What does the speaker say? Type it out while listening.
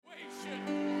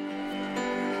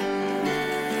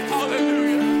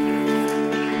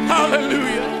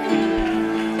Hallelujah.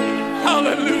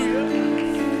 Hallelujah.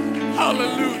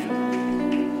 Hallelujah.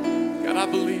 God, I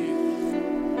believe.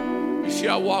 You see,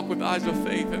 I walk with eyes of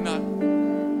faith and not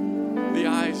the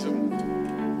eyes of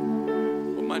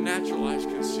what my natural eyes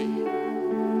can see.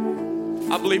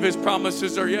 I believe His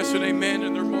promises are yes and amen,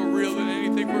 and they're more real than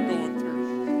anything we're going through.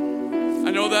 I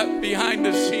know that behind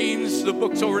the scenes, the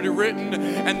book's already written,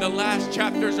 and the last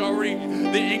chapter's already,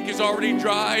 the ink is already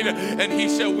dried, and He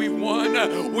said, we've won,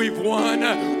 we've won,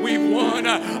 we've won.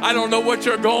 I don't know what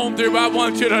you're going through, but I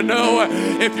want you to know,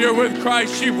 if you're with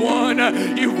Christ, you've won,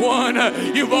 you've won,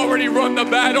 you've already run the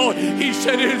battle. He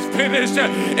said it is finished,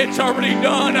 it's already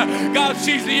done. God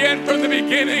sees the end from the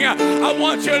beginning. I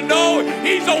want you to know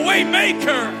He's a way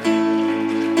maker.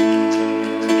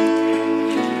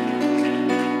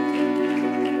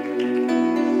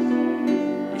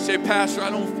 Say, Pastor,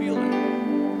 I don't feel it.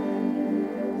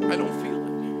 I don't feel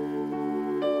it.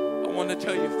 I want to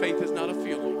tell you, faith is not a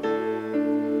feeling.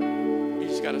 You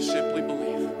just got to simply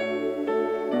believe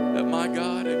that my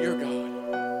God and your God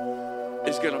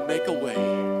is going to make a way.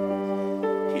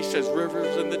 He says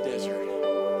rivers in the desert.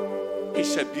 He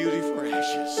said beauty for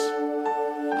ashes.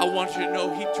 I want you to know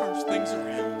He turns things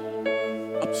around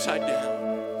upside down.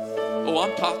 Oh,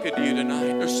 I'm talking to you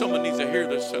tonight. There's someone needs to hear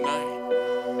this tonight.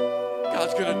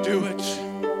 God's going to do it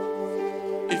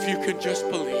if you can just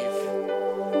believe.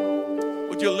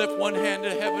 Would you lift one hand to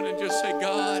heaven and just say,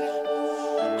 God,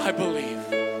 I believe.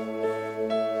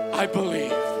 I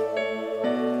believe.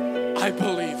 I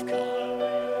believe, God.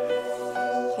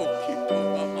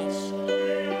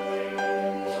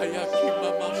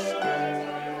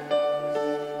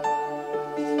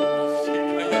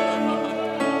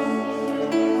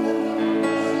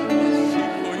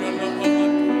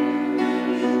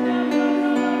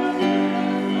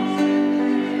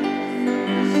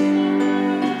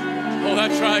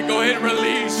 Go ahead and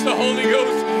release the Holy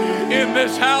Ghost in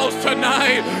this house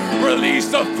tonight. Release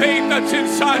the faith that's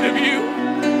inside of you.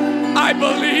 I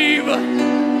believe.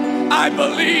 I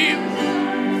believe.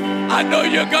 I know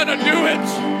you're going to do it.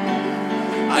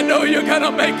 I know you're going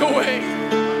to make a way.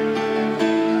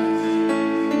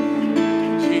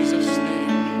 In Jesus' name.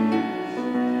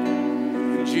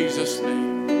 In Jesus'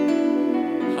 name.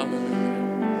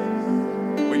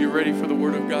 Hallelujah. Are you ready for the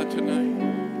Word of God tonight?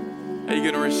 Are you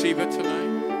going to receive it tonight?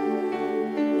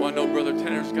 Well, I know Brother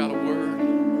Tanner's got a word.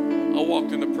 I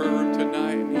walked in the prayer room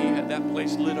tonight and he had that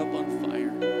place lit up on fire.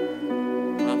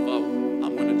 And I thought,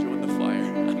 I'm going to join the fire.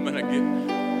 I'm going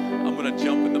to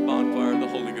jump in the bonfire of the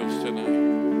Holy Ghost tonight.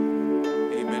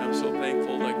 Amen. I'm so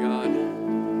thankful that God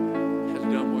has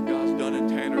done what God's done in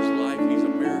Tanner's life. He's a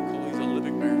miracle. He's a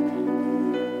living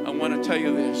miracle. I want to tell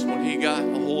you this. When he got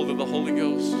a hold of the Holy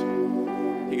Ghost,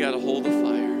 he got a hold of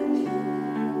fire.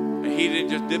 He didn't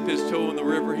just dip his toe in the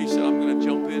river. He said, I'm going to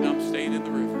jump in. I'm staying in the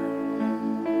river.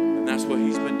 And that's what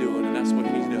he's been doing, and that's what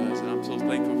he does. And I'm so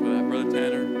thankful for that. Brother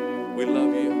Tanner, we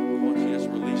love you. We want you to just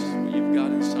release what you've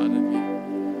got inside of you,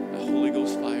 the Holy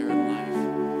Ghost fire in life.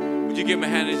 Would you give him a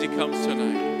hand as he comes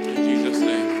tonight? In Jesus'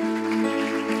 name.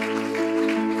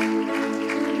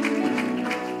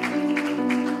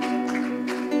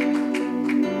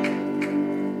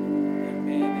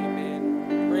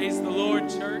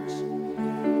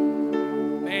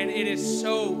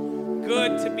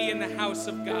 House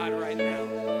of God right now.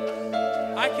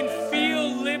 I can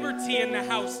feel liberty in the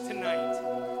house tonight.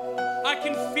 I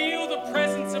can feel the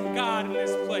presence of God in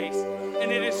this place,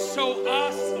 and it is so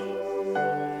awesome.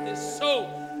 It is so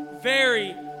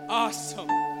very awesome.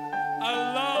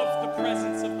 I love the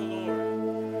presence of the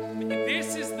Lord.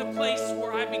 This is the place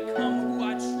where I become who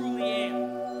I truly am.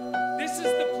 This is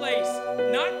the place,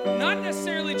 not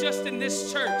necessarily just in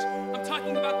this church. I'm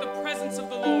talking about the presence of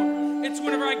the Lord. It's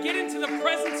whenever I get into the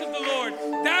presence of the Lord,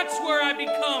 that's where I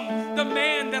become the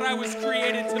man that I was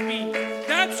created to be.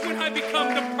 That's when I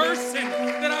become the person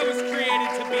that I was created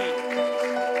to be.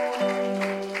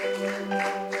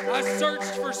 I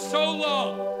searched for so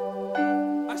long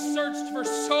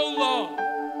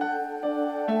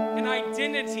an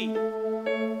identity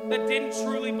that didn't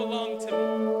truly belong to me.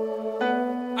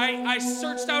 I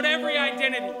searched out every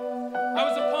identity. I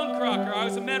was a punk rocker. I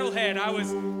was a metalhead. I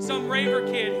was some raver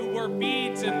kid who wore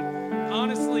beads and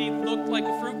honestly looked like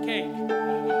a fruitcake.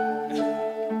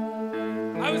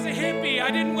 I was a hippie.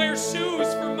 I didn't wear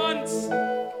shoes for months.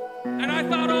 And I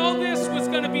thought all this was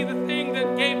going to be the thing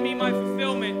that gave me my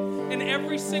fulfillment. And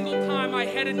every single time I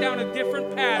headed down a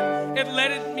different path, it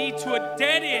led me to a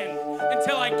dead end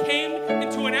until I came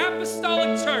into an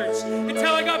apostolic church,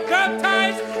 until I got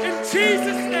baptized in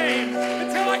Jesus' name,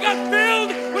 until I got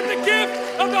filled with the gift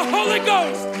of the Holy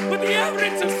Ghost, with the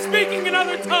evidence of speaking in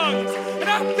other tongues. And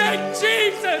I thank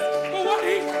Jesus for what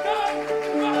he's done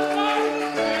in my life.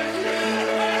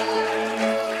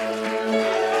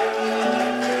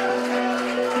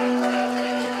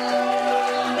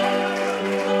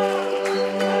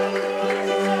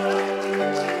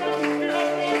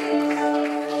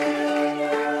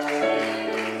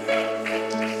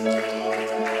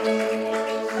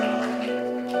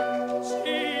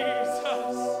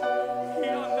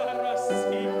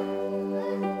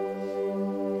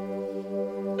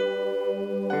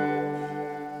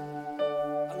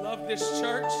 This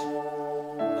church,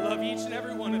 I love each and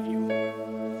every one of you,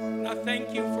 and I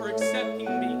thank you for accepting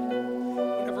me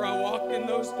whenever I walked in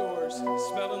those doors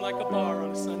smelling like a bar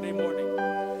on a Sunday morning.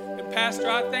 And Pastor,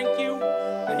 I thank you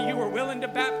that you were willing to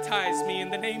baptize me in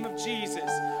the name of Jesus,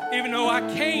 even though I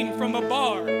came from a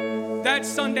bar that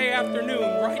Sunday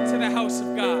afternoon right to the house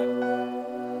of God.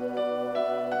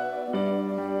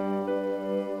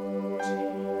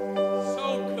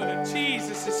 So good.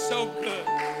 Jesus is so good.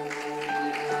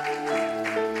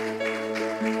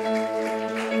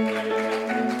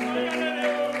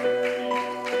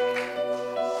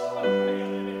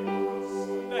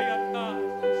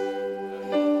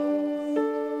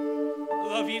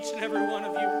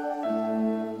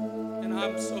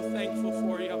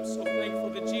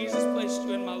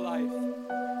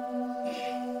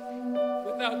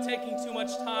 Taking too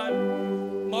much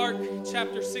time, Mark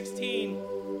chapter 16,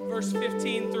 verse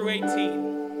 15 through 18.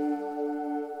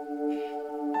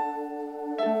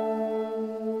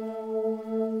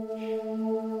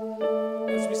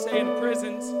 As we say in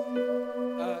prisons,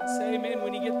 say amen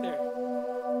when you get there.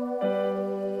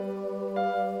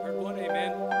 Heard one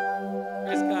amen.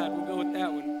 Praise God, we'll go with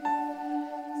that one.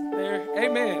 Is it there?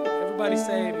 Amen. Everybody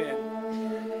say amen.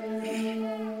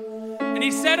 And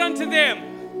he said unto them,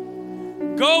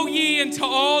 Go ye into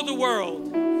all the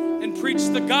world and preach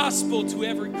the gospel to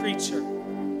every creature.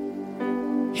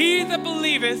 He that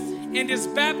believeth and is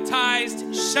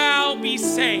baptized shall be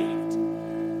saved,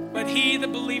 but he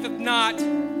that believeth not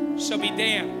shall be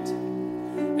damned.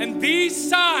 And these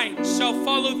signs shall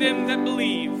follow them that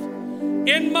believe.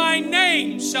 In my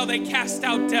name shall they cast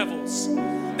out devils.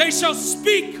 They shall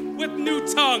speak with new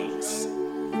tongues.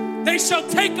 They shall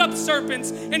take up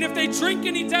serpents, and if they drink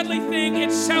any deadly thing,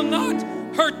 it shall not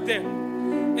hurt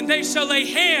them, and they shall lay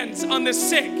hands on the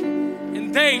sick,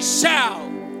 and they shall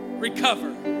recover.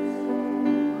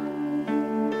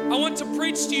 I want to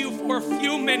preach to you for a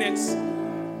few minutes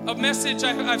a message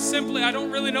I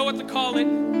don't really know what to call it,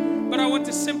 but I want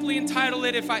to simply entitle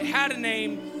it, if I had a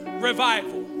name,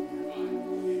 Revival.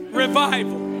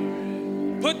 Revival.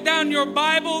 Put down your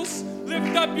Bibles,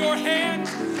 lift up your hands.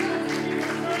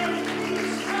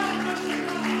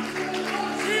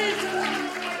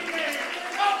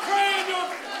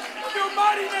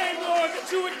 Mighty name, Lord, that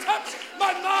you would touch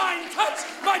my mind, touch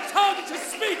my tongue to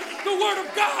speak the word of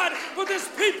God for this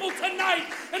people tonight.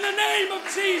 In the name of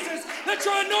Jesus, let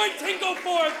your anointing go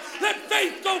forth, let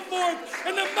faith go forth.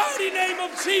 In the mighty name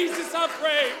of Jesus, I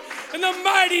pray. In the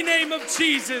mighty name of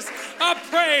Jesus, I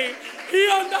pray.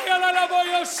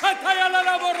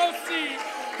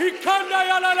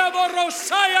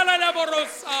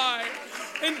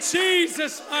 In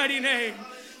Jesus' mighty name.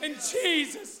 In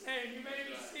Jesus' name. You may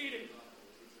be seated.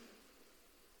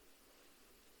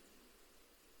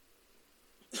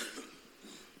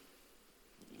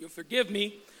 You'll forgive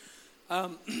me.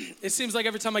 It seems like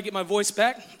every time I get my voice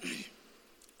back,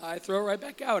 I throw it right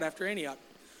back out after Antioch.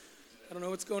 I don't know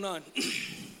what's going on.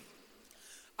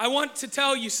 I want to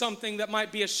tell you something that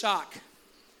might be a shock.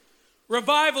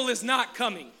 Revival is not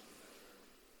coming.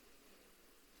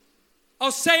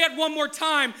 I'll say it one more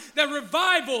time, that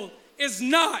revival is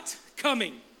not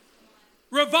coming.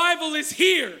 Revival is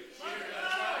here.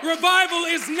 Revival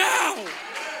is now.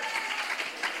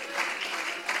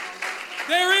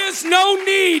 There is no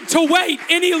need to wait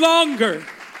any longer.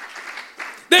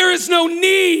 There is no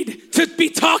need to be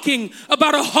talking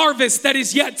about a harvest that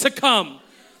is yet to come.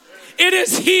 It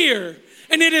is here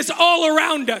and it is all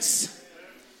around us.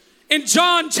 In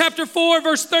John chapter 4,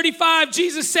 verse 35,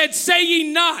 Jesus said, "Say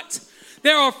ye not,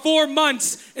 there are 4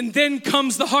 months and then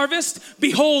comes the harvest.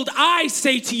 Behold, I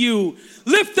say to you,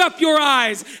 lift up your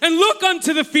eyes and look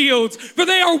unto the fields, for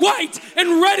they are white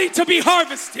and ready to be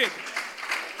harvested."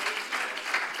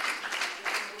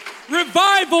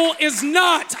 Revival is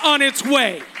not on its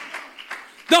way.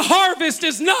 The harvest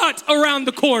is not around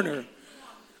the corner.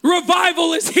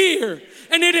 Revival is here,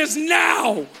 and it is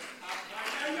now.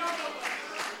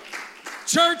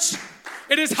 Church,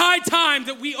 it is high time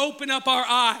that we open up our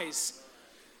eyes.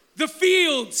 The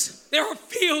fields, there are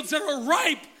fields that are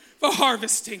ripe for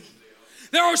harvesting.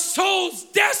 There are souls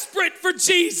desperate for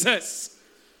Jesus.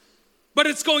 But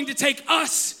it's going to take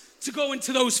us to go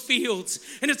into those fields.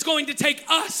 And it's going to take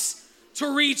us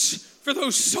to reach for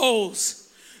those souls.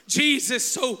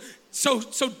 Jesus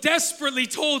so desperately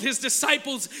told his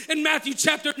disciples in Matthew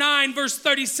chapter 9, verse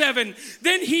 37,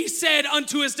 then he said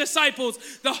unto his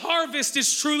disciples, the harvest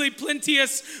is truly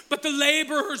plenteous, but the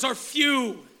laborers are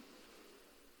few.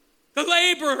 The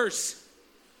laborers,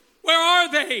 where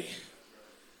are they?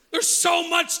 There's so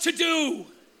much to do.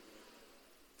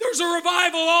 There's a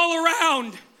revival all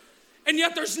around, and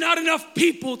yet there's not enough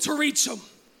people to reach them.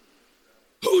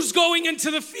 Who's going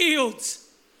into the fields?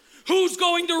 Who's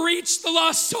going to reach the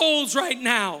lost souls right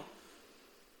now?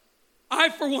 I,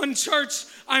 for one, church,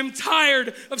 I'm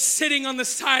tired of sitting on the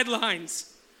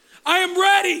sidelines. I am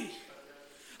ready.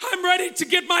 I'm ready to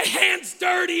get my hands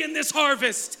dirty in this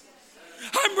harvest.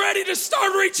 I'm ready to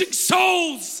start reaching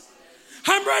souls.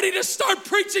 I'm ready to start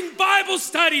preaching Bible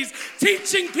studies,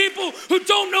 teaching people who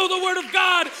don't know the Word of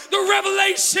God, the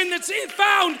revelation that's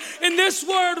found in this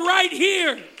Word right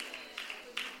here.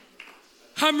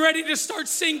 I'm ready to start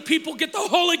seeing people get the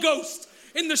Holy Ghost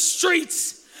in the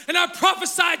streets. And I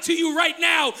prophesy to you right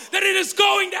now that it is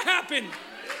going to happen.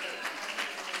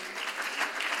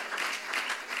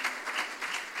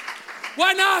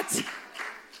 Why not?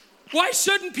 Why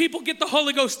shouldn't people get the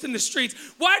Holy Ghost in the streets?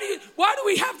 Why do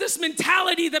we have this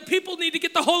mentality that people need to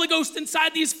get the Holy Ghost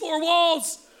inside these four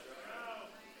walls?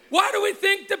 Why do we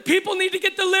think that people need to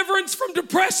get deliverance from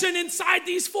depression inside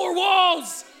these four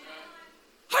walls?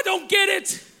 I don't get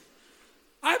it.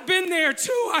 I've been there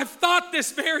too. I've thought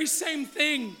this very same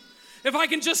thing. If I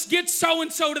can just get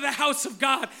so-and-so to the house of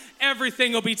God,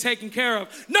 everything will be taken care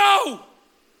of. No!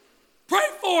 Pray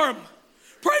for him.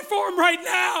 Pray for him right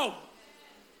now.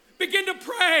 Begin to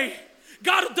pray.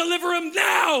 God will deliver him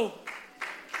now.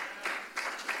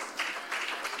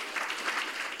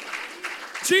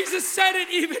 Jesus said it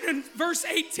even in verse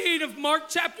 18 of Mark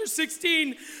chapter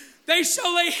 16. They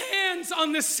shall lay hands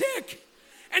on the sick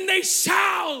and they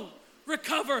shall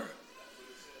recover.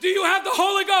 Do you have the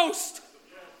Holy Ghost?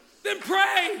 Then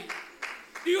pray.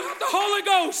 Do you have the Holy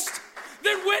Ghost?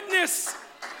 Then witness.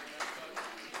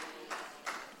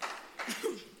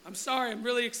 I'm sorry, I'm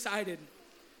really excited.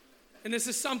 And this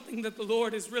is something that the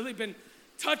Lord has really been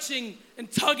touching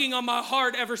and tugging on my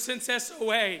heart ever since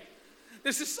SOA.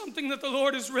 This is something that the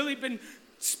Lord has really been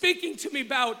speaking to me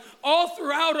about all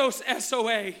throughout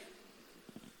SOA.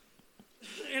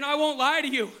 And I won't lie to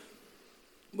you.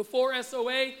 Before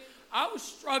SOA, I was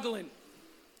struggling.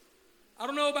 I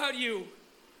don't know about you,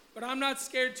 but I'm not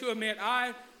scared to admit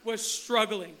I was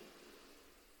struggling.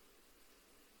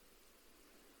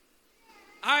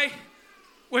 I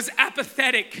was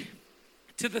apathetic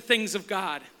to the things of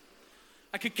God.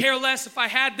 I could care less if I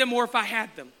had them or if I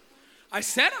had them. I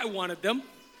said I wanted them,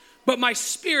 but my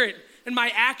spirit and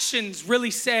my actions really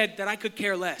said that I could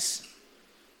care less.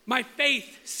 My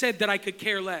faith said that I could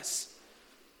care less.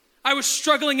 I was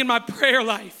struggling in my prayer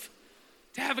life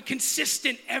to have a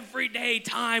consistent everyday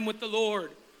time with the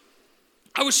Lord.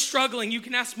 I was struggling. You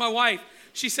can ask my wife.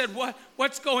 She said,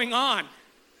 what's going on?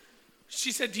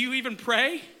 She said, do you even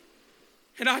pray?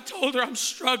 And I told her I'm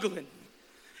struggling.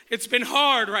 It's been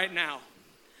hard right now.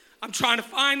 I'm trying to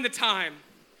find the time.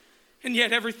 And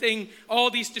yet everything, all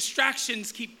these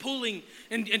distractions keep pulling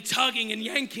and tugging and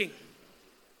yanking.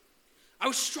 I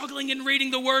was struggling in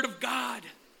reading the Word of God.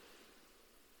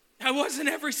 It wasn't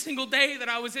every single day that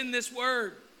I was in this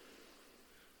Word.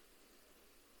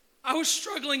 I was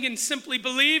struggling in simply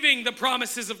believing the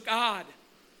promises of God.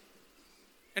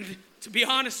 And to be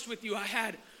honest with you, I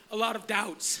had a lot of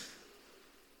doubts.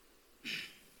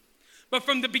 But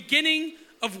from the beginning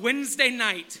of Wednesday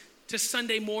night to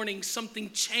Sunday morning, something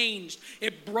changed.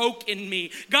 It broke in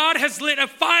me. God has lit a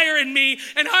fire in me,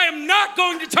 and I am not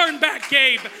going to turn back,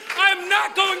 Gabe. I am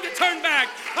not going to turn back.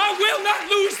 I will not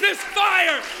lose this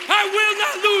fire. I will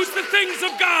not lose the things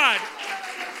of God.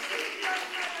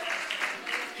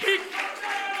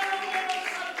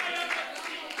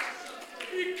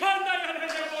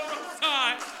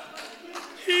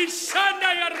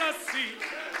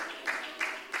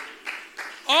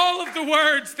 All of the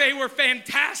words, they were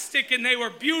fantastic and they were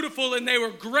beautiful and they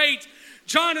were great.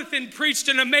 Jonathan preached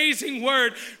an amazing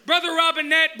word. Brother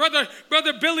Robinette, brother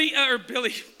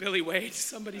Billy Wade.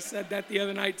 Somebody said that the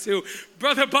other night too.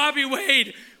 Brother Bobby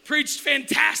Wade preached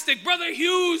fantastic. Brother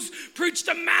Hughes preached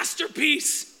a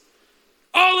masterpiece.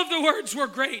 All of the words were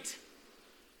great.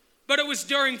 But it was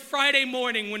during Friday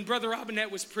morning when Brother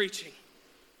Robinette was preaching.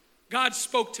 God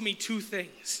spoke to me two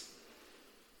things.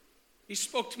 he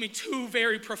spoke to me two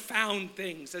very profound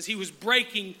things as he was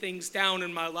breaking things down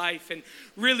in my life and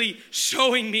really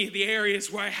showing me the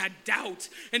areas where I had doubt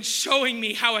and showing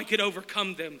me how I could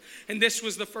overcome them. And this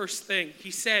was the first thing. He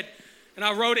said, and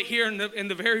I wrote it here in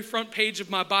the very front page of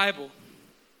my Bible.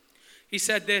 He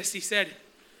said this, he said,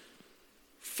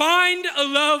 find a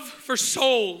love for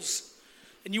souls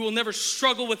and you will never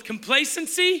struggle with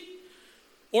complacency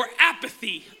or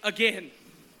apathy again.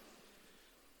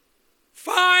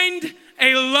 Find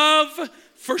a love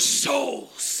for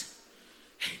souls.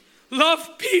 Love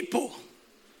people.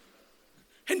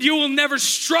 And you will never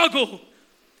struggle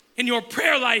in your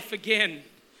prayer life again.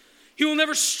 You will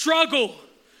never struggle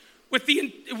with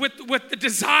the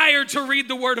desire to read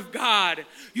the Word of God.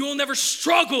 You will never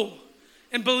struggle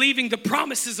in believing the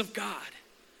promises of God.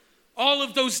 All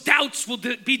of those doubts will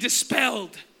be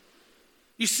dispelled.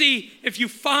 You see, if you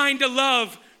find a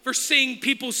love for seeing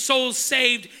people's souls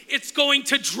saved, it's going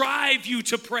to drive you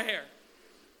to prayer.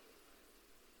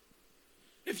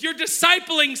 If you're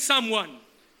discipling someone,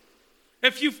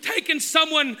 if you've taken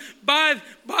someone by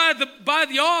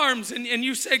the arms and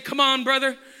you say, come on,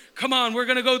 brother, come on, we're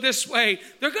going to go this way.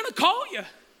 They're going to call you.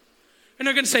 And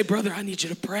they're going to say, brother, I need you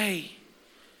to pray.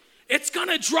 It's going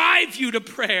to drive you to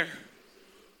prayer.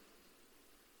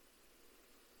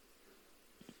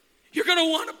 You're going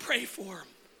to want to pray for them.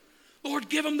 Lord,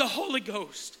 give them the Holy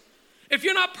Ghost. If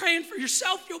you're not praying for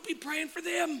yourself, you'll be praying for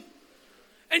them.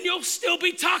 And you'll still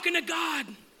be talking to God.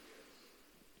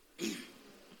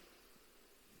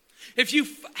 If you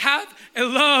have a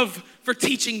love for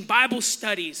teaching Bible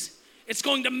studies, it's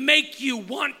going to make you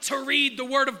want to read the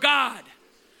Word of God.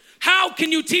 How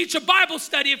can you teach a Bible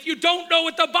study if you don't know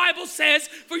what the Bible says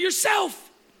for yourself?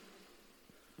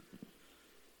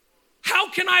 How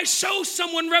can I show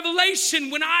someone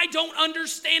revelation when I don't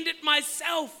understand it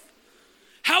myself?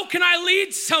 How can I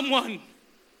lead someone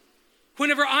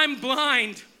whenever I'm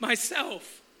blind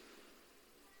myself?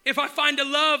 If I find a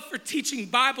love for teaching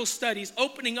Bible studies,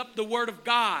 opening up the Word of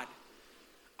God,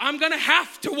 I'm going to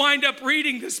have to wind up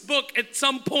reading this book at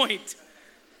some point.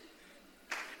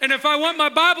 And if I want my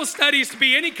Bible studies to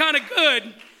be any kind of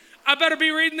good, I better be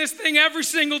reading this thing every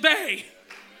single day.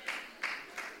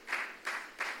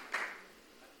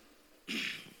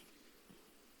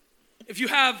 If you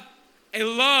have a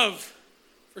love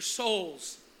for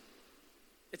souls,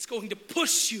 it's going to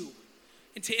push you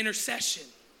into intercession.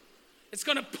 It's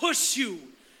going to push you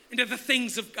into the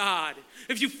things of God.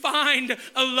 If you find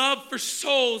a love for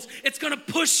souls, it's going to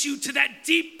push you to that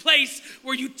deep place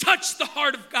where you touch the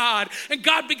heart of God and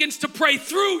God begins to pray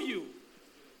through you.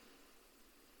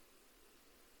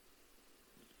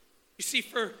 You see,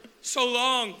 for so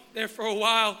long, there for a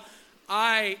while,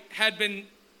 I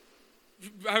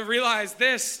realized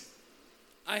this.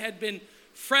 I had been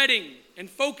fretting and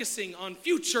focusing on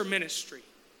future ministry.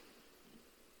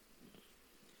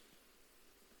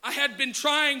 I had been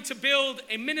trying to build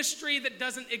a ministry that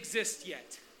doesn't exist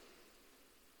yet.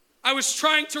 I was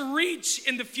trying to reach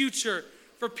in the future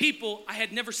for people I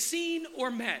had never seen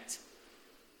or met.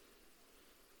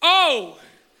 Oh,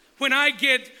 when I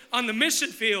get on the mission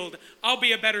field, I'll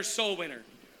be a better soul winner.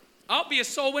 I'll be a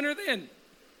soul winner then.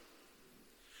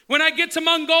 When I get to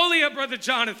Mongolia, Brother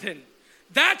Jonathan,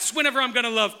 that's whenever I'm going to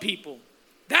love people.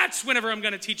 That's whenever I'm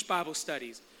going to teach Bible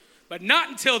studies. But not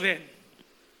until then.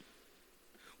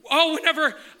 Oh,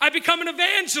 whenever I become an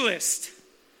evangelist,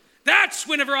 that's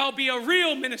whenever I'll be a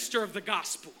real minister of the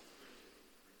gospel.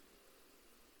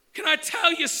 Can I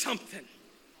tell you something?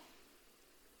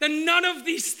 Then none of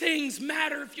these things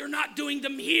matter if you're not doing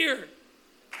them here.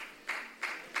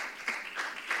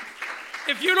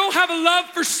 If you don't have a love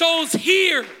for souls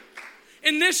here,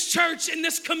 in this church, in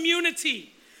this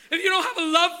community, if you don't have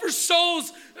a love for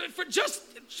souls, for just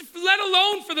let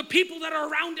alone for the people that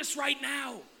are around us right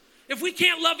now, if we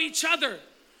can't love each other,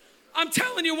 I'm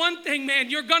telling you one thing, man,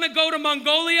 you're going to go to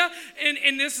Mongolia,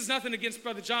 and this is nothing against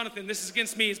Brother Jonathan. This is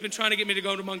against me. He's been trying to get me to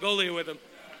go to Mongolia with him.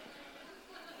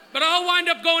 But I'll wind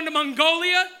up going to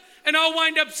Mongolia, and I'll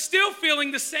wind up still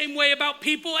feeling the same way about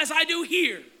people as I do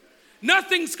here.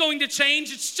 Nothing's going to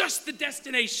change. It's just the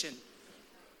destination.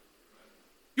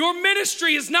 Your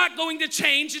ministry is not going to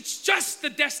change. It's just the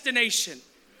destination.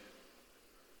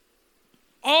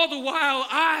 All the while,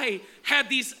 I had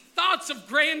these thoughts of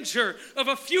grandeur, of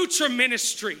a future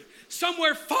ministry,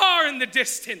 somewhere far in the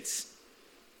distance.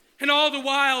 And all the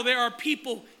while, there are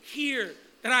people here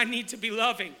that I need to be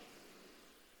loving.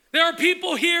 There are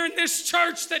people here in this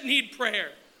church that need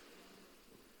prayer.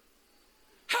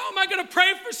 How am I going to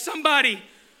pray for somebody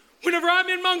whenever I'm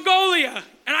in Mongolia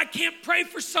and I can't pray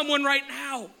for someone right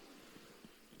now?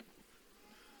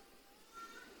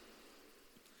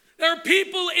 There are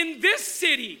people in this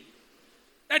city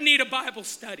that need a Bible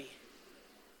study.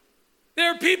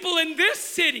 There are people in this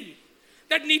city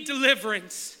that need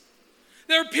deliverance.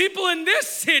 There are people in this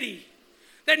city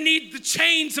that need the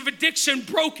chains of addiction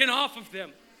broken off of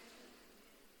them.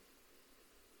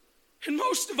 And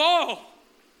most of all,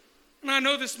 and I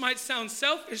know this might sound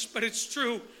selfish, but it's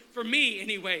true for me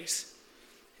anyways.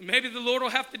 And maybe the Lord will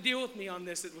have to deal with me on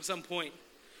this at some point.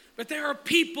 But there are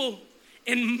people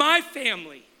in my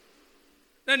family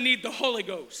that need the Holy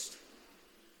Ghost.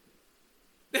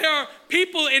 There are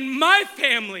people in my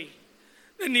family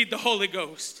that need the Holy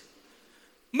Ghost.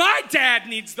 My dad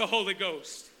needs the Holy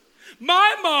Ghost.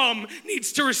 My mom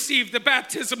needs to receive the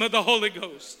baptism of the Holy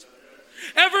Ghost.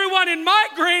 Everyone in my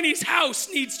granny's house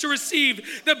needs to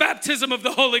receive the baptism of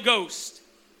the Holy Ghost.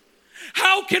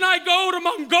 How can I go to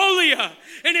Mongolia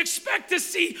and expect to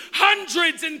see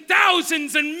hundreds and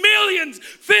thousands and millions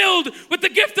filled with the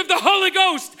gift of the Holy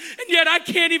Ghost, and yet I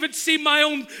can't even see my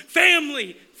own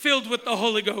family filled with the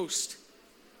Holy Ghost?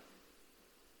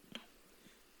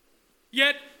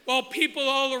 Yet, while people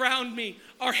all around me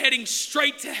are heading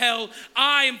straight to hell,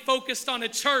 I am focused on a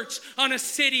church, on a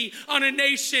city, on a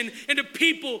nation, and a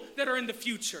people that are in the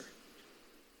future.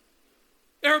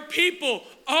 There are people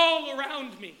all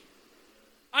around me.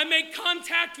 I make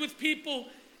contact with people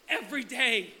every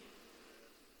day.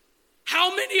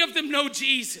 How many of them know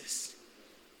Jesus?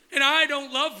 And I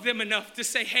don't love them enough to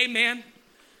say, hey man,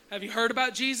 have you heard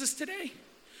about Jesus today?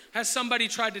 Has somebody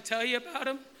tried to tell you about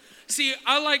him? See,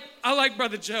 I like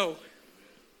Brother Joe.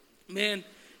 Man,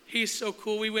 he's so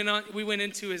cool. We went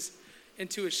into his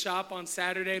shop on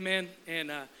Saturday, man,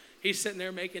 and he's sitting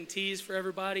there making teas for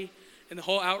everybody, and the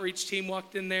whole outreach team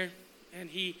walked in there, and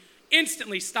he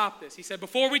instantly stopped this. He said,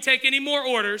 before we take any more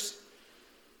orders,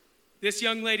 this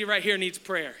young lady right here needs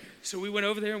prayer. So we went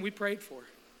over there and we prayed for her.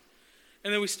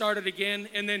 And then we started again,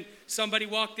 and then somebody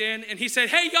walked in, and he said,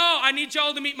 hey, y'all, I need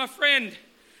y'all to meet my friend.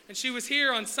 And she was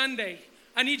here on Sunday.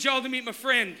 I need y'all to meet my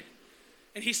friend.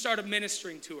 And he started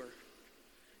ministering to her.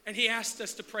 And he asked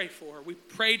us to pray for her. We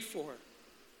prayed for her.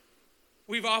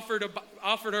 We've offered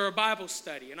her a Bible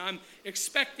study, and I'm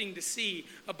expecting to see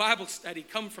a Bible study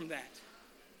come from that.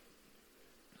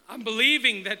 I'm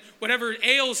believing that whatever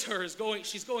ails her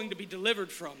she's going to be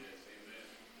delivered from.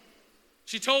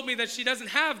 She told me that she doesn't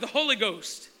have the Holy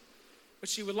Ghost, but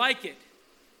she would like it.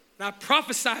 And I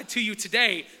prophesied to you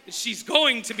today that she's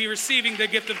going to be receiving the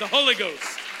gift of the Holy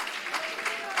Ghost.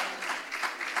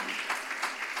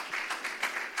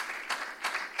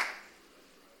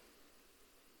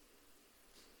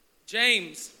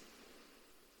 James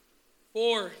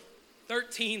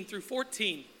 4:13 through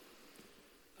 14.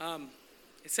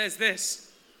 It says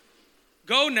this: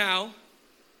 Go to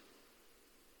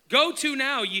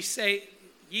now,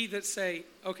 ye that say,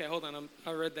 okay, hold on,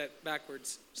 I read that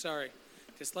backwards. Sorry,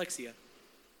 dyslexia.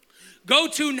 Go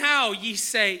to now, ye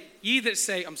that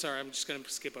say, I'm sorry, I'm just going to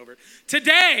skip over it.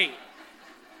 Today.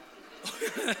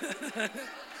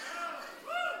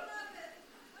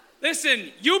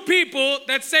 Listen, you people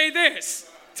that say this,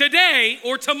 today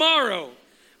or tomorrow,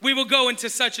 we will go into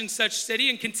such and such city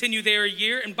and continue there a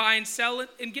year and buy and sell it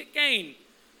and get gain.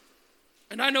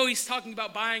 And I know he's talking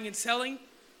about buying and selling,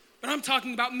 but I'm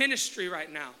talking about ministry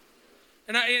right now.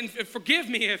 And forgive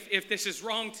me if this is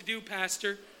wrong to do,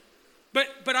 Pastor, but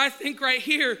I think right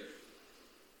here,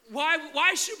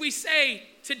 why should we say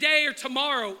today or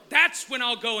tomorrow, that's when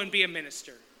I'll go and be a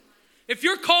minister? If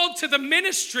you're called to the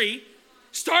ministry,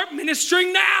 start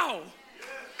ministering now.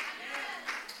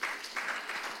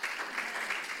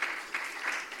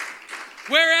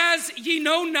 Whereas ye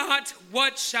know not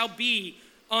what shall be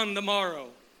on the morrow.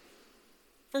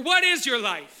 For what is your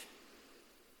life?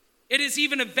 It is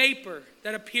even a vapor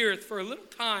that appeareth for a little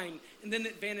time, and then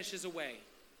it vanishes away.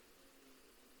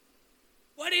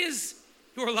 What is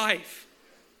your life?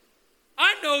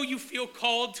 I know you feel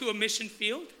called to a mission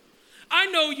field. I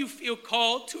know you feel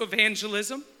called to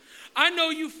evangelism. I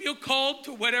know you feel called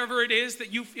to whatever it is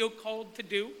that you feel called to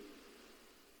do,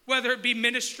 whether it be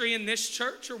ministry in this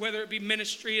church or whether it be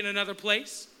ministry in another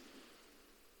place.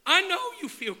 I know you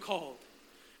feel called,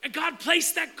 and God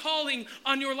placed that calling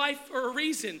on your life for a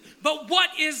reason. But what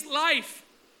is life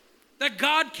that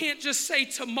God can't just say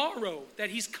tomorrow that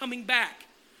he's coming back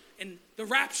and the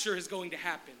rapture is going to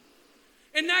happen?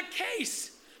 In that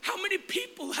case, how many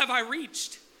people have I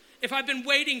reached? If I've been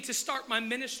waiting to start my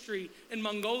ministry in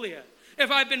Mongolia, if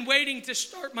I've been waiting to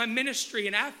start my ministry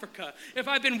in Africa, if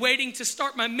I've been waiting to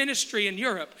start my ministry in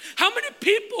Europe, how many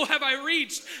people have I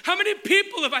reached? How many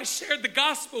people have I shared the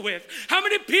gospel with? How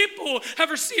many people have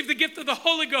received the gift of the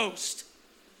Holy Ghost?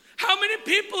 How many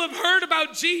people have heard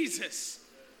about Jesus?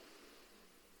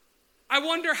 I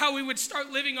wonder how we would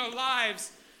start living our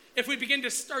lives if we begin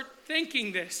to start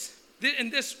thinking this in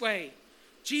this way.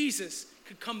 Jesus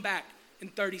could come back in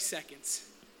 30 seconds.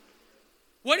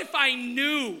 What if I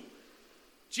knew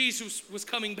Jesus was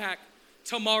coming back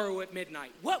tomorrow at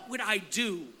midnight? What would I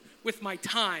do with my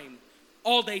time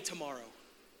all day tomorrow?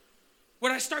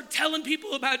 Would I start telling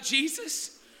people about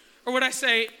Jesus? Or would I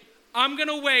say, I'm going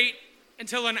to wait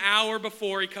until an hour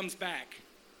before he comes back?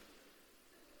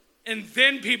 And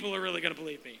then people are really going to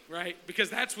believe me, right? Because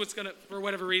that's what's going to, for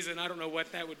whatever reason, I don't know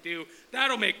what that would do.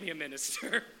 That'll make me a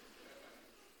minister.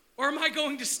 Or am I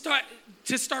going to start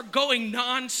going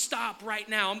nonstop right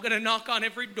now? I'm going to knock on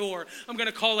every door. I'm going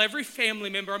to call every family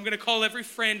member. I'm going to call every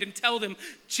friend and tell them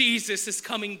Jesus is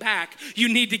coming back.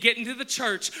 You need to get into the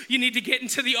church. You need to get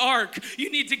into the ark.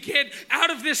 You need to get out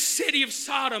of this city of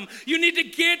Sodom. You need to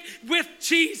get with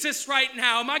Jesus right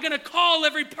now. Am I going to call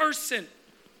every person?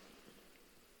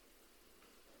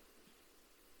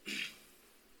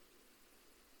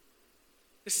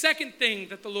 The second thing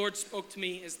that the Lord spoke to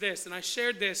me is this, and I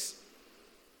shared this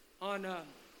on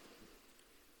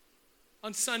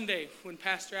Sunday when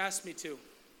Pastor asked me to.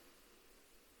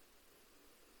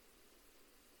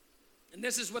 And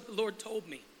this is what the Lord told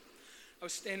me. I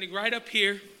was standing right up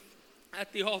here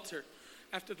at the altar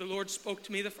after the Lord spoke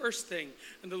to me the first thing.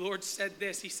 And the Lord said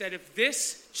this. He said, if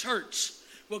this church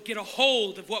will get a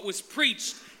hold of what was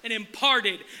preached and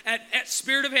imparted at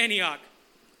Spirit of Antioch,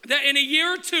 that in a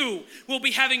year or two, we'll be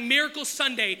having Miracle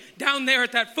Sunday down there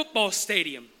at that football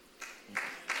stadium.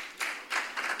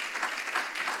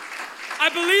 I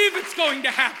believe it's going to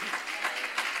happen.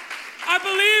 I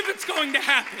believe it's going to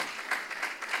happen.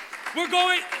 We're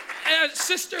going,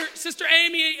 Sister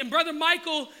Amy and Brother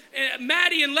Michael,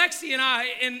 Maddie and Lexi and I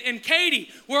and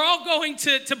Katie, we're all going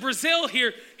to Brazil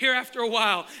here after a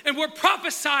while. And we're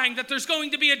prophesying that there's going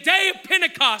to be a day of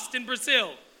Pentecost in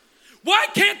Brazil. Why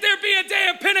can't there be a day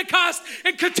of Pentecost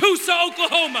in Catoosa,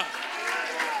 Oklahoma?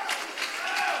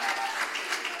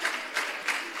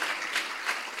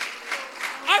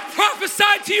 I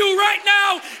prophesy to you right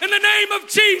now in the name of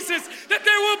Jesus that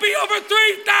there will be over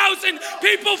 3,000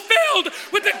 people filled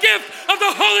with the gift of the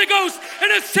Holy Ghost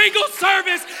in a single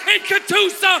service in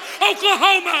Catoosa,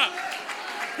 Oklahoma.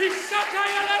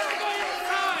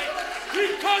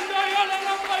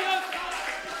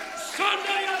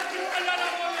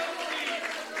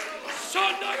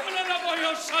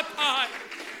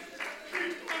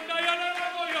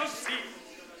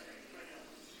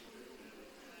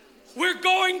 We're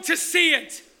going to see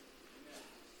it,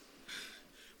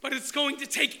 but it's going to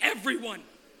take everyone.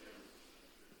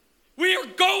 We are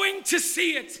going to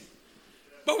see it,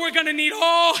 but we're going to need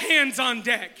all hands on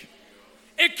deck.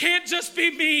 It can't just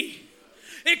be me.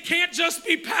 It can't just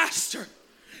be Pastor.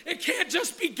 It can't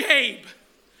just be Gabe.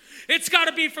 It's got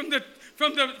to be from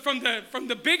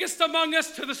the biggest among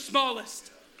us to the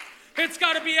smallest. It's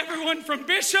got to be everyone from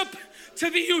Bishop to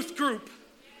the youth group.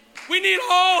 We need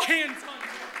all hands on deck.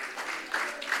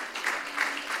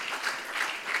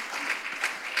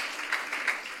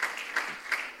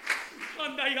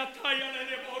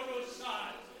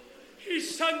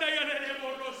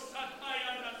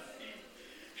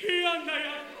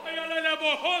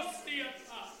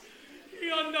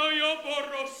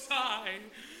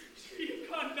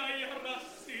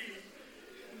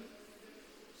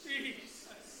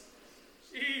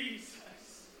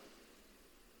 Jesus.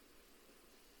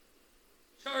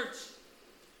 Church,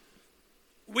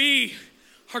 we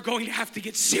are going to have to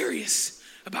get serious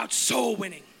about soul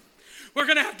winning. We're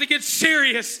going to have to get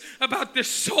serious about this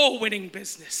soul winning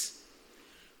business.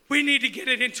 We need to get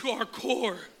it into our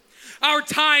core. Our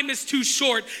time is too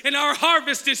short and our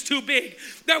harvest is too big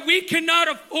that we cannot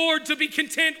afford to be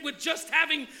content with just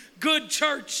having good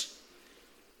church.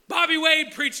 Bobby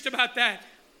Wade preached about that.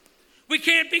 We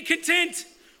can't be content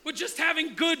with just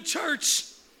having good church.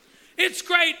 It's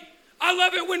great. I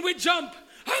love it when we jump.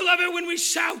 I love it when we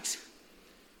shout.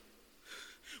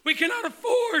 We cannot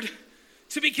afford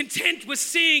to be content with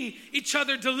seeing each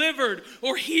other delivered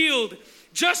or healed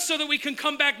just so that we can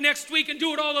come back next week and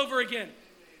do it all over again.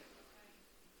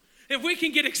 If we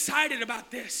can get excited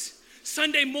about this,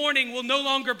 Sunday morning will no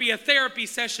longer be a therapy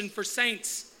session for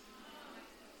saints.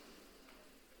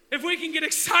 If we can get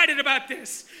excited about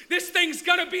this thing's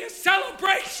gonna be a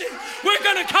celebration. We're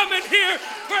gonna come in here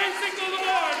praising the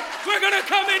Lord. We're gonna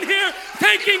come in here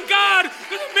thanking God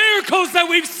for the miracles that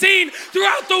we've seen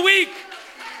throughout the week.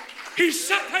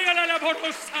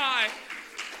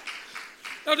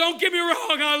 Now, don't get me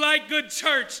wrong, I like good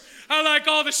church. I like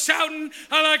all the shouting.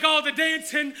 I like all the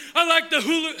dancing. I like the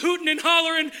hooting and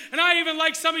hollering. And I even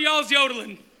like some of y'all's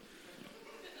yodeling.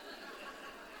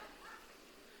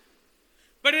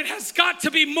 But it has got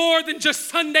to be more than just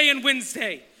Sunday and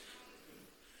Wednesday.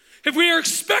 If we are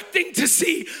expecting to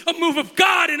see a move of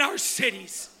God in our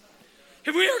cities,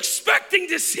 if we are expecting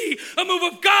to see a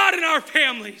move of God in our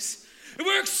families, if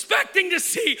we're expecting to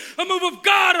see a move of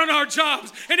God on our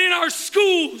jobs and in our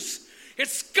schools,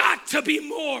 it's got to be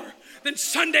more than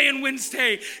Sunday and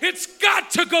Wednesday. It's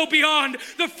got to go beyond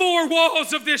the four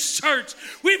walls of this church.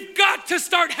 We've got to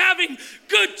start having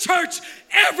good church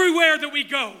everywhere that we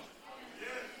go.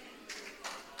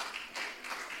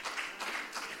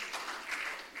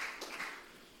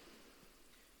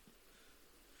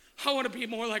 I want to be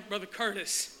more like Brother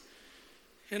Curtis,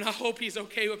 and I hope he's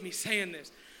okay with me saying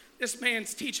this. This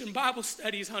man's teaching Bible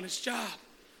studies on his job.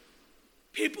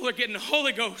 People are getting the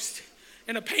Holy Ghost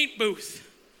in a paint booth.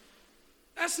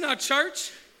 That's not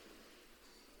church.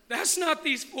 That's not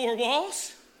these four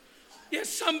walls. Yet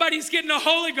somebody's getting the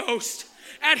Holy Ghost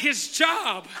at his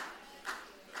job.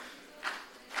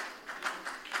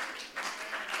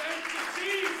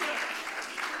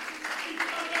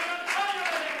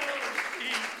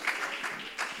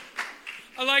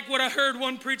 I like what I heard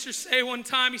one preacher say one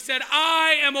time. He said,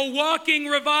 I am a walking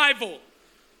revival.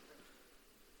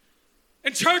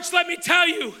 And church, let me tell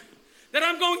you that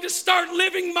I'm going to start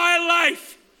living my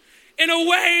life in a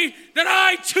way that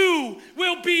I too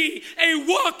will be a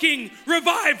walking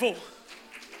revival.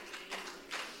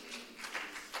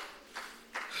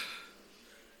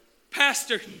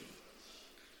 Pastor,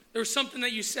 there was something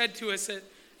that you said to us at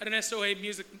an SOA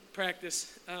music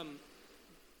practice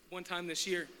one time this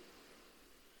year.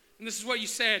 And this is what you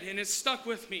said, and it's stuck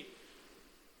with me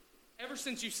ever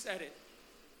since you said it.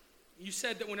 You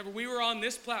said that whenever we were on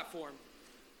this platform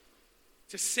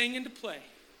to sing and to play,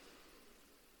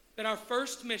 that our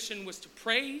first mission was to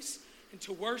praise and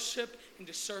to worship and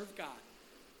to serve God.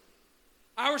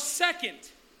 Our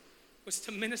second was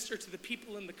to minister to the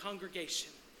people in the congregation.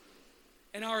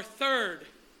 And our third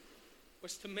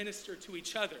was to minister to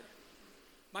each other.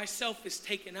 Myself is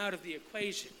taken out of the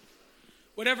equation.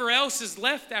 Whatever else is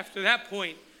left after that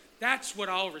point, that's what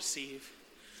I'll receive.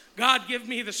 God, give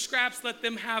me the scraps, let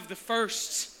them have the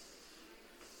firsts.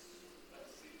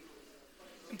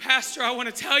 And Pastor, I want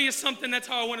to tell you something. That's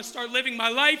how I want to start living my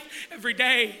life every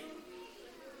day.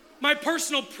 My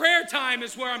personal prayer time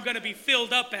is where I'm going to be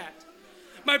filled up at.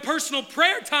 My personal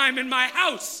prayer time in my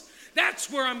house,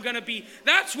 that's where I'm going to be.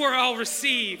 That's where I'll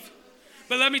receive.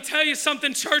 But let me tell you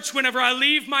something, church, whenever I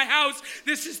leave my house,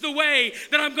 this is the way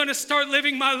that I'm going to start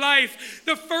living my life.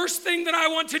 The first thing that I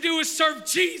want to do is serve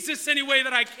Jesus any way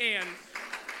that I can.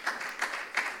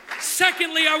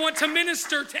 Secondly, I want to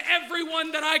minister to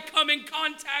everyone that I come in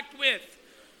contact with.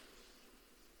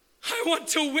 I want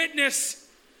to witness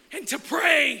and to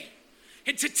pray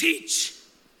and to teach.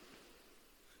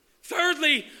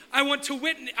 Thirdly, I want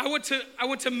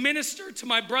to minister to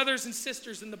my brothers and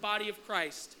sisters in the body of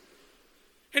Christ.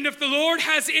 And if the Lord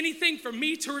has anything for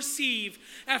me to receive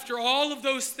after all of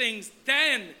those things,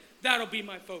 then that'll be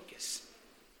my focus.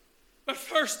 But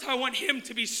first, I want him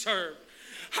to be served.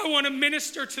 I want to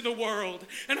minister to the world,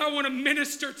 and I want to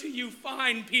minister to you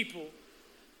fine people.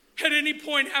 At any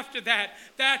point after that,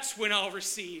 that's when I'll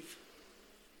receive.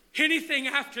 Anything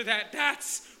after that,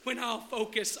 that's when I'll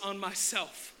focus on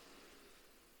myself.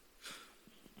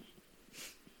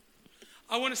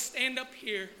 I want to stand up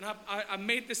here, and I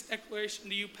made this declaration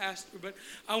to you, Pastor, but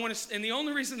and the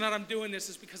only reason that I'm doing this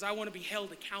is because I want to be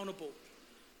held accountable.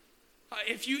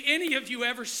 If any of you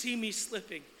ever see me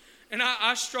slipping, and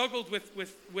I struggled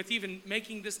with even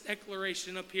making this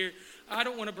declaration up here, I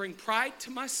don't want to bring pride to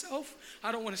myself.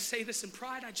 I don't want to say this in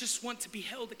pride. I just want to be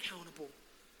held accountable.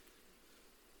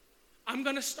 I'm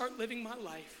going to start living my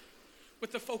life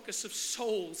with the focus of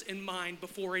souls in mind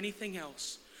before anything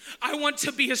else. I want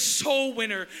to be a soul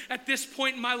winner at this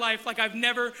point in my life like I've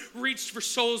never reached for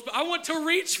souls. But I want to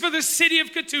reach for the city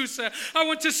of Catoosa. I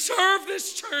want to serve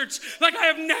this church like I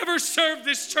have never served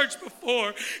this church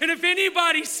before. And if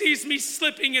anybody sees me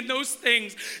slipping in those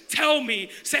things, tell me.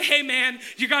 Say, hey, man,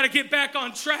 you got to get back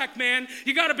on track, man.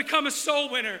 You got to become a soul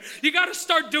winner. You got to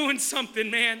start doing something,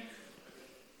 man.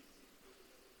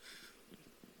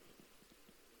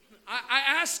 I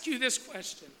ask you this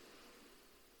question.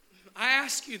 I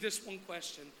ask you this one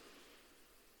question,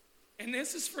 and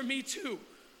this is for me too.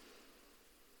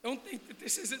 Don't think that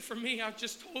this isn't for me. I've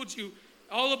just told you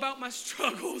all about my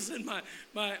struggles and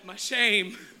my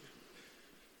shame.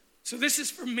 So this is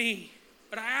for me,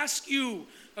 but I ask you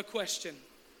a question.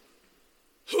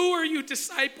 Who are you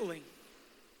discipling?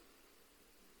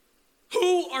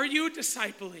 Who are you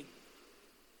discipling?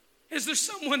 Is there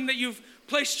someone that you've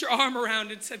placed your arm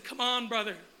around and said, come on,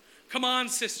 brother, come on,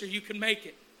 sister, you can make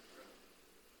it?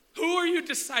 Who are you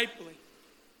discipling?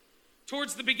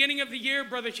 Towards the beginning of the year,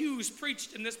 Brother Hughes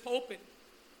preached in this pulpit.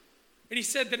 And he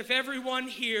said that if everyone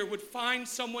here would find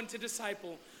someone to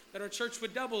disciple, that our church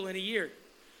would double in a year.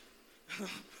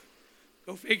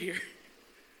 Go figure.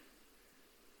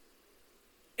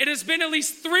 It has been at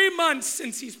least 3 months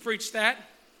since he's preached that.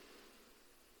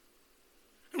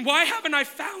 And why haven't I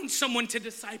found someone to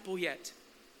disciple yet?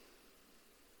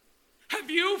 Have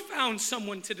you found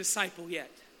someone to disciple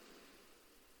yet?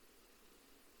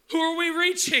 Who are we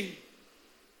reaching?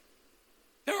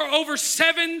 There are over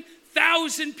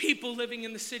 7,000 people living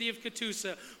in the city of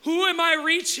Catoosa. Who am I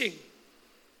reaching?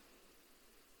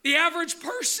 The average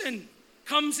person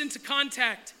comes into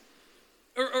contact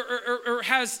or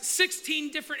has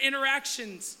 16 different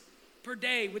interactions per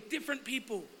day with different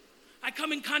people. I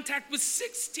come in contact with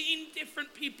 16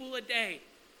 different people a day.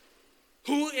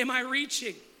 Who am I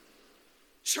reaching?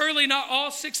 Surely not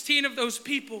all 16 of those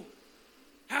people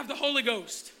have the Holy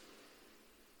Ghost.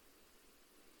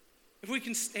 If we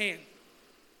can stand.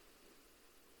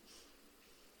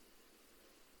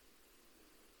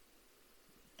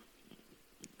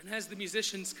 And as the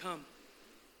musicians come,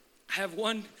 I have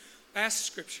one last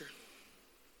scripture.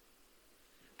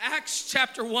 Acts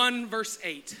chapter 1, verse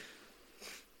 8.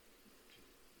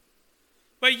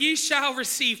 But ye shall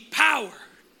receive power.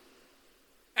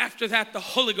 After that, the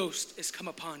Holy Ghost is come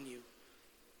upon you.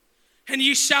 And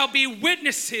ye shall be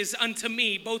witnesses unto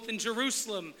me, both in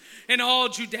Jerusalem and all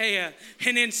Judea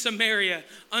and in Samaria,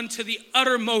 unto the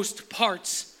uttermost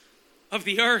parts of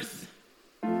the earth.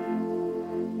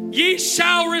 Ye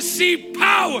shall receive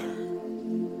power.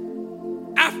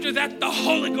 After that, the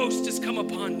Holy Ghost is come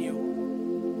upon you.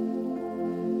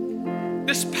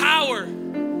 This power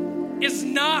is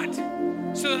not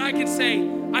so that I can say,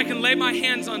 I can lay my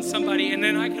hands on somebody and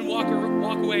then I can walk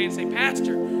away and say,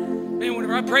 Pastor, man,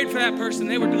 whenever I prayed for that person,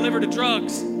 they were delivered of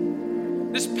drugs.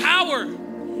 This power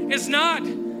is not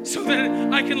so that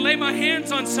I can lay my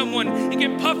hands on someone and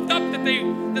get puffed up that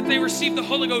they received the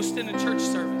Holy Ghost in a church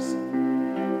service.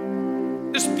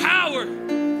 This power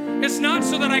is not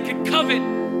so that I can covet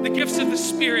the gifts of the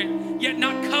Spirit, yet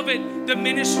not covet the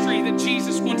ministry that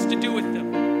Jesus wants to do with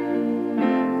them.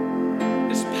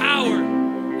 This power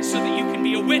is so that you can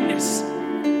be a witness.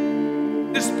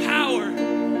 This power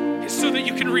is so that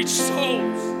you can reach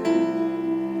souls.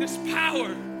 This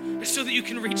power is so that you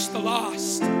can reach the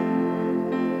lost. I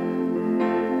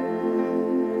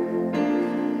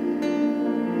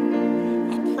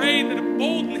pray that a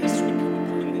boldness would come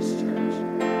upon this church.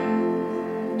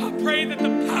 I pray that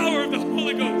the power of the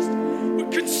Holy Ghost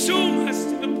would consume us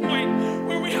to the point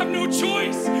where we have no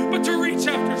choice but to reach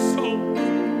after souls.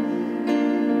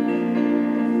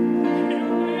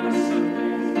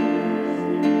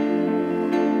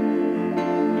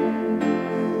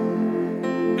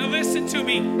 To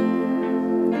me,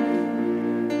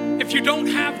 if you don't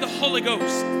have the Holy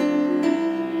Ghost,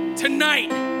 tonight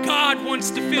God wants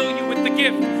to fill you with the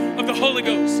gift of the Holy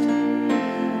Ghost.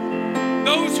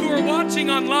 Those who are watching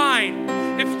online,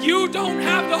 if you don't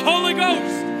have the Holy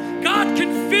Ghost, God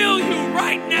can fill you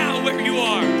right now where you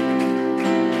are.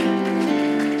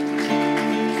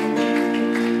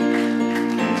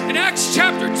 In Acts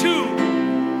chapter 2,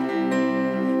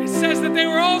 says that they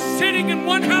were all sitting in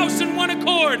one house in one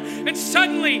accord, and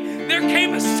suddenly there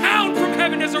came a sound from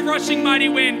heaven as a rushing mighty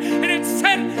wind, and it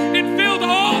filled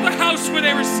all the house where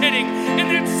they were sitting, and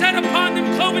it set upon them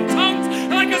cloven tongues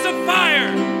like as of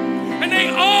fire, and they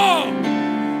all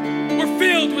were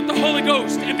filled with the Holy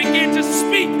Ghost and began to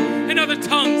speak in other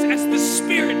tongues as the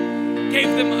Spirit gave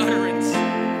them utterance.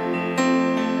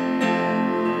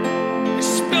 They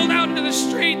spilled out into the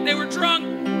street. They were drunk.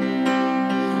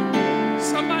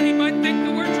 Somebody might think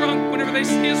that we're drunk whenever they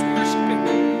see us worshiping.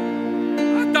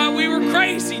 I thought we were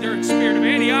crazy during Spirit of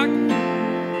Antioch,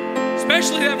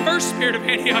 especially that first Spirit of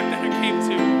Antioch that I came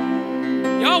to.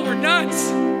 Y'all were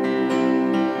nuts.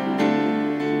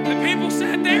 The people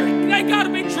said they got to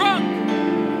be drunk.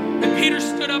 And Peter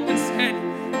stood up and said,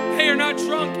 they are not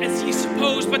drunk as ye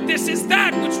suppose, but this is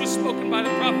that which was spoken by the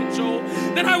prophet Joel,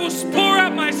 that I will pour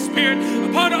out my Spirit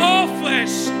upon all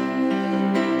flesh.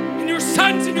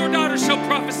 Sons and your daughters shall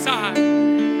prophesy.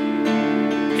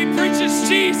 He preaches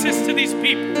Jesus to these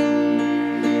people.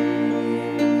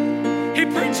 He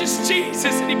preaches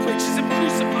Jesus and he preaches him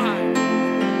crucified.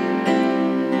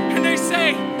 And they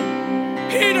say,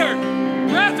 Peter,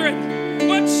 brethren,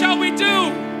 what shall we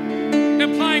do?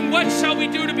 Implying, what shall we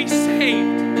do to be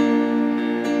saved?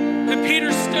 And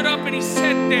Peter stood up and he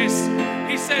said this.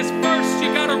 He says, first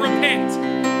you got to repent.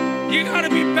 You got to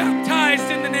be baptized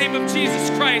in the name of Jesus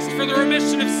Christ for the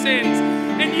remission of sins,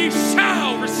 and you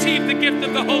shall receive the gift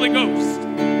of the Holy Ghost.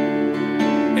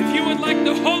 If you would like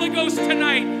the Holy Ghost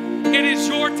tonight, It is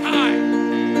your time.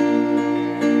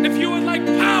 If you would like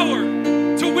power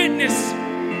to witness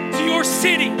to your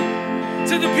city,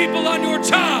 to the people on your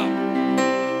job,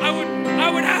 I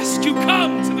would ask you,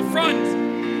 come to the front.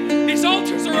 These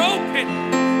altars are open.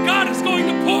 God is going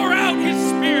to pour out His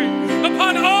Spirit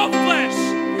upon all flesh.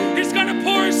 He's going to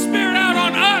pour His Spirit out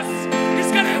on us.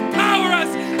 He's going to empower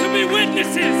us to be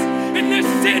witnesses in this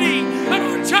city, at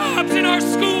our jobs, in our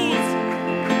schools.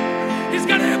 He's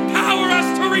going to empower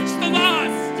us to reach the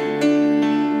lost.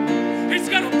 He's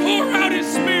going to pour out His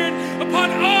Spirit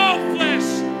upon all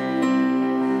flesh.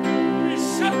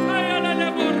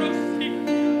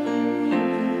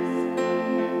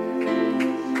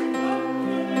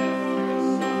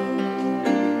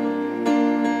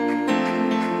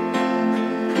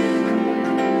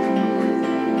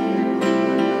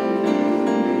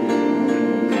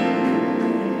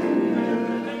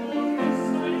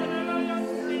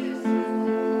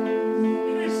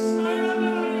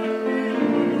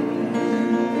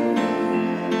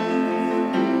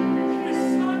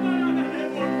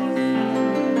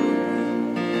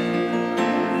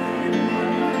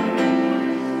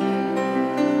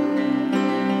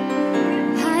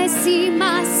 I see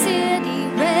my city